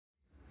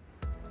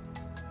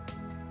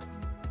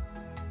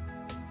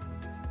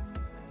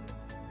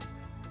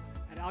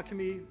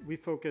Alkymi, we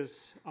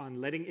focus on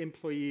letting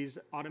employees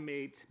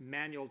automate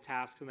manual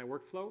tasks in their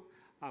workflow.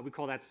 We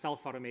call that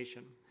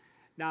self-automation.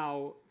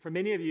 Now, for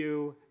many of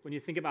you, when you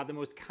think about the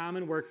most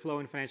common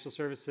workflow in financial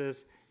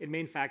services, it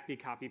may in fact be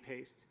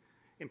copy-paste.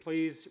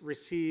 Employees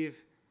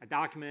receive a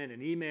document,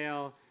 an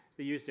email,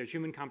 they use their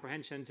human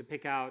comprehension to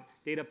pick out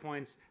data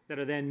points that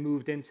are then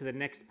moved into the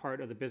next part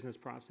of the business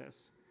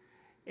process.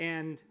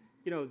 And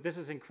this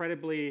is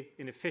incredibly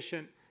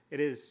inefficient. It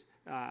is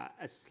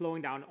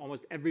slowing down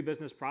almost every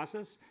business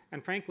process.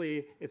 And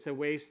frankly, it's a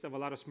waste of a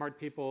lot of smart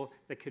people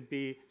that could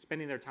be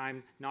spending their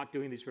time not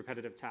doing these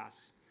repetitive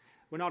tasks.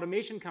 When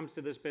automation comes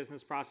to this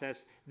business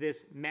process,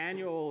 this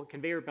manual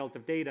conveyor belt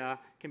of data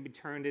can be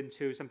turned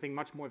into something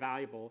much more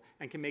valuable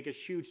and can make a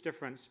huge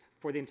difference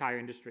for the entire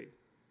industry.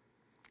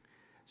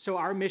 So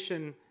our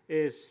mission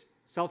is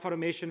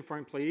self-automation for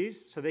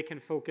employees so they can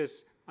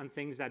focus on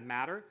things that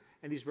matter.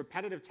 And these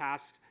repetitive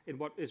tasks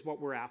is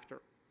what we're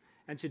after.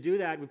 And to do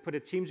that, we put a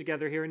team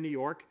together here in New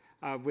York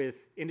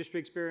with industry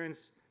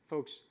experience,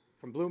 folks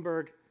from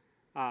Bloomberg,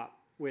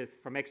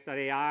 from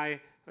X.AI,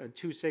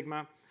 Two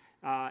Sigma.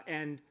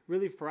 And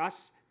really for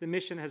us, the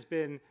mission has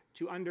been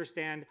to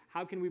understand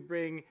how can we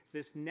bring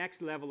this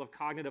next level of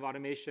cognitive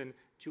automation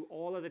to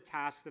all of the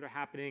tasks that are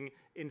happening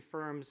in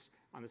firms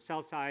on the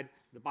sell side,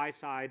 the buy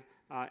side,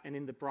 and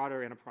in the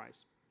broader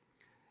enterprise.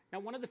 Now,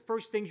 one of the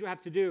first things you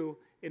have to do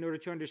in order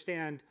to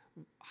understand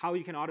how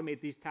you can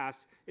automate these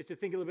tasks is to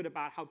think a little bit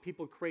about how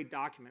people create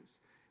documents.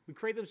 We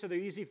create them so they're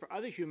easy for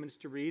other humans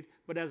to read,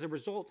 but as a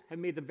result have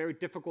made them very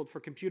difficult for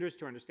computers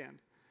to understand.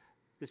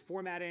 This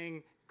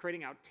formatting,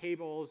 creating out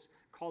tables,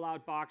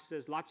 call-out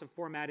boxes, lots of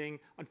formatting,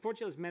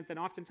 unfortunately has meant that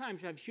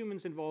oftentimes you have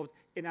humans involved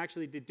in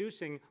actually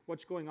deducing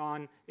what's going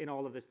on in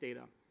all of this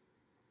data.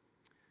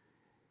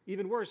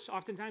 Even worse,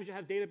 oftentimes you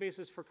have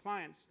databases for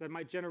clients that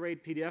might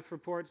generate PDF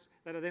reports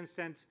that are then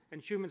sent,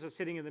 and humans are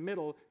sitting in the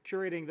middle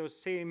curating those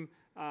same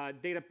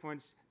data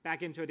points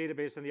back into a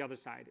database on the other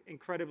side.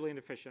 Incredibly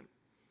inefficient.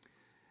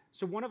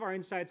 So one of our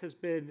insights has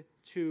been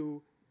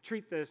to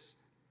treat this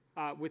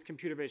with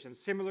computer vision.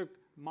 Similar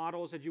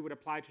models that you would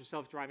apply to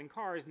self-driving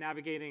cars,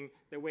 navigating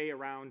their way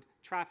around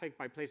traffic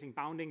by placing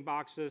bounding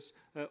boxes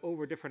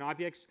over different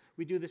objects.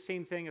 We do the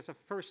same thing as a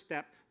first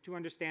step to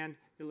understand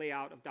the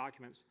layout of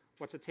documents.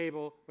 What's a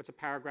table? What's a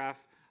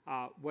paragraph?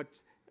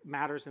 What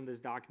matters in this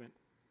document?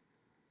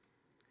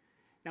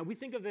 Now, we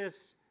think of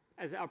this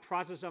as a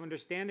process of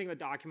understanding a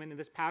document. In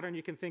this pattern,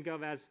 you can think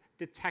of as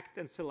detect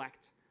and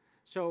select.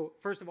 So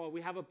first of all,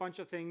 we have a bunch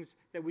of things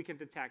that we can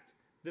detect.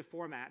 The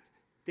format,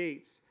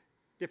 dates,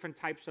 different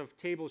types of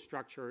table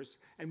structures,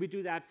 and we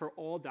do that for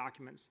all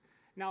documents.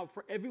 Now,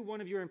 for every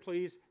one of your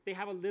employees, they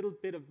have a little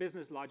bit of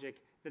business logic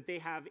that they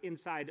have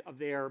inside of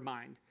their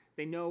mind.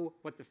 They know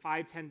what the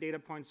 5, 10 data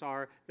points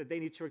are that they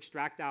need to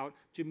extract out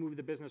to move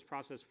the business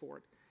process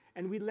forward.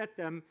 And we let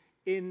them,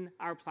 in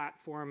our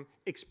platform,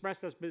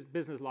 express this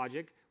business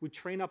logic. We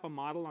train up a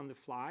model on the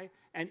fly,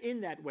 and in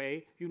that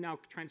way, you now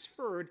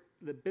transferred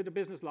the bit of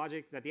business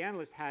logic that the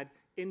analyst had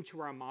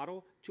into our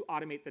model to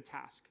automate the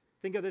task.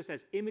 Think of this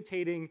as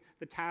imitating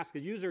the task the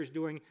user is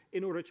doing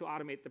in order to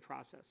automate the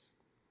process.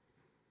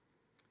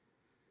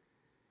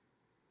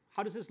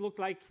 How does this look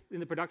like in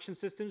the production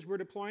systems we're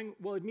deploying?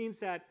 Well, it means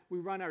that we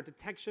run our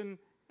detection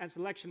and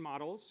selection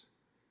models,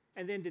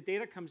 and then the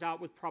data comes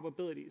out with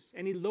probabilities.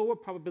 Any lower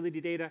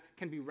probability data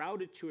can be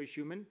routed to a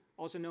human,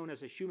 also known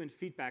as a human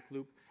feedback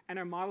loop, and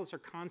our models are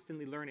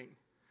constantly learning.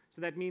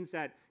 So that means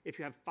that if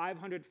you have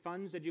 500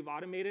 funds that you've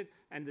automated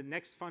and the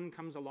next fund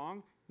comes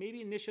along,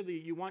 maybe initially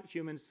you want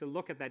humans to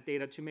look at that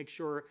data to make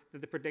sure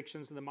that the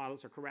predictions and the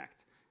models are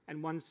correct.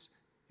 And once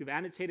you've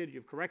annotated,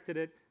 you've corrected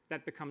it,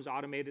 that becomes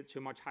automated to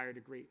a much higher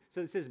degree. So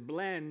it's this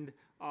blend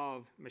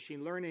of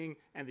machine learning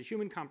and the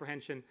human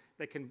comprehension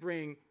that can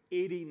bring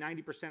 80,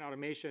 90%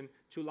 automation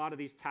to a lot of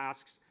these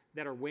tasks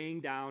that are weighing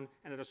down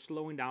and that are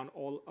slowing down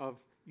all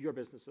of your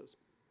businesses.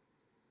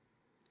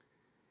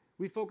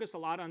 We focus a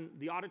lot on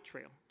the audit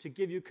trail to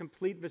give you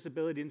complete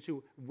visibility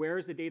into where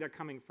is the data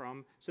coming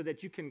from so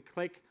that you can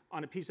click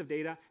on a piece of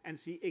data and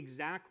see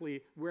exactly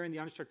where in the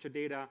unstructured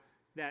data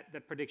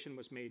that prediction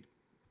was made.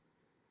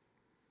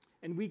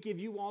 And we give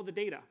you all the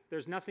data.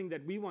 There's nothing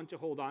that we want to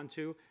hold on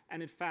to.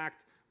 And in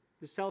fact,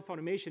 the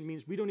self-automation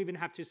means we don't even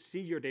have to see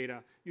your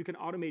data. You can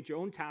automate your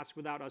own tasks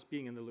without us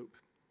being in the loop.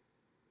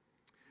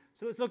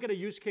 So let's look at a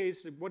use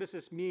case. What does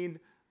this mean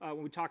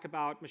when we talk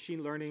about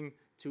machine learning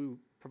to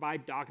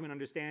provide document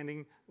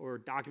understanding or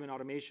document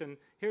automation?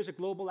 Here's a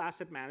global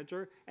asset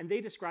manager, and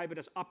they describe it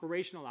as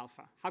operational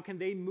alpha. How can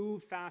they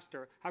move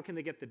faster? How can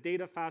they get the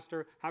data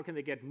faster? How can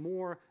they get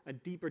a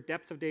deeper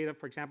depth of data,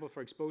 for example,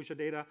 for exposure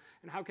data?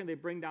 And how can they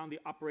bring down the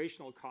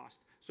operational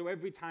cost? So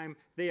every time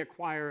they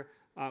acquire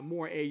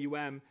more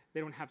AUM, they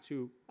don't have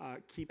to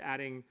keep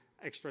adding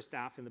extra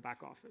staff in the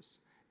back office.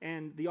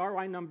 And the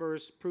ROI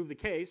numbers prove the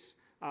case.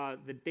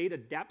 The data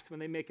depth when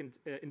they make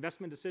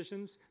investment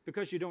decisions,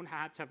 because you don't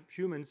have to have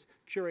humans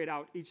curate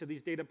out each of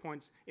these data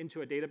points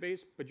into a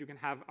database, but you can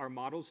have our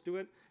models do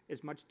it,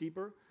 is much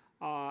deeper.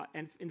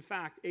 And in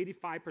fact,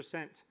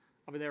 85%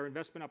 of their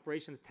investment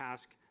operations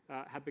task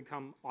have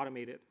become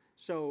automated.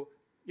 So,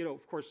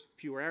 of course,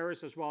 fewer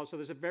errors as well. So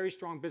there's a very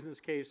strong business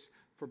case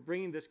for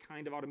bringing this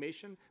kind of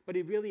automation. But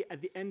it really,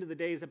 at the end of the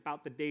day, is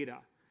about the data.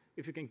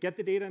 If you can get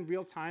the data in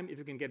real time, if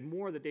you can get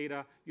more of the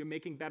data, you're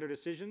making better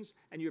decisions,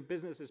 and your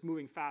business is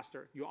moving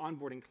faster. You're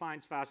onboarding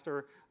clients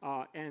faster,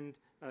 and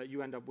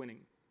you end up winning.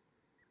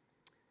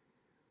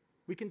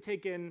 We can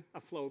take in a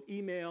flow of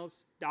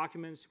emails,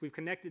 documents. We've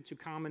connected to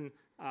common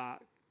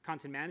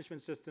content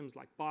management systems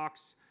like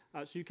Box.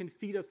 So you can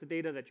feed us the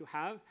data that you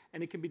have,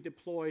 and it can be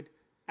deployed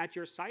at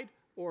your site,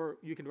 or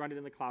you can run it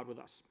in the cloud with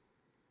us.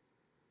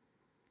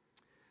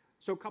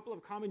 So a couple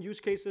of common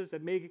use cases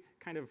that may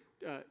kind of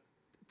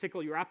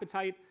tickle your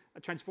appetite: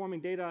 transforming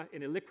data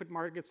in illiquid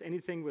markets,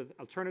 anything with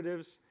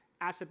alternatives,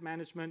 asset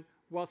management,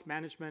 wealth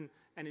management,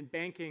 and in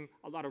banking,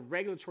 a lot of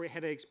regulatory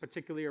headaches,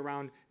 particularly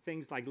around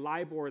things like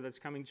LIBOR that's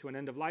coming to an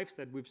end of life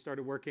that we've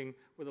started working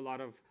with a lot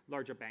of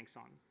larger banks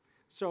on.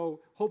 So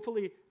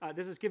hopefully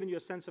this has given you a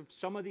sense of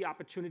some of the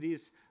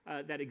opportunities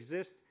that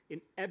exist in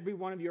every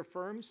one of your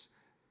firms,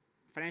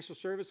 financial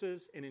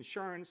services, in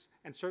insurance,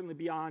 and certainly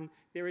beyond.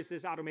 There is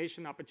this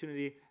automation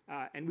opportunity,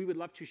 and we would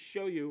love to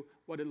show you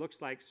what it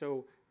looks like.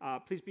 So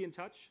please be in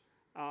touch.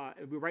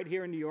 We're right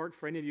here in New York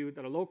for any of you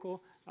that are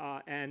local,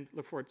 and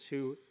look forward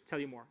to tell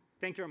you more.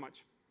 Thank you very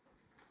much.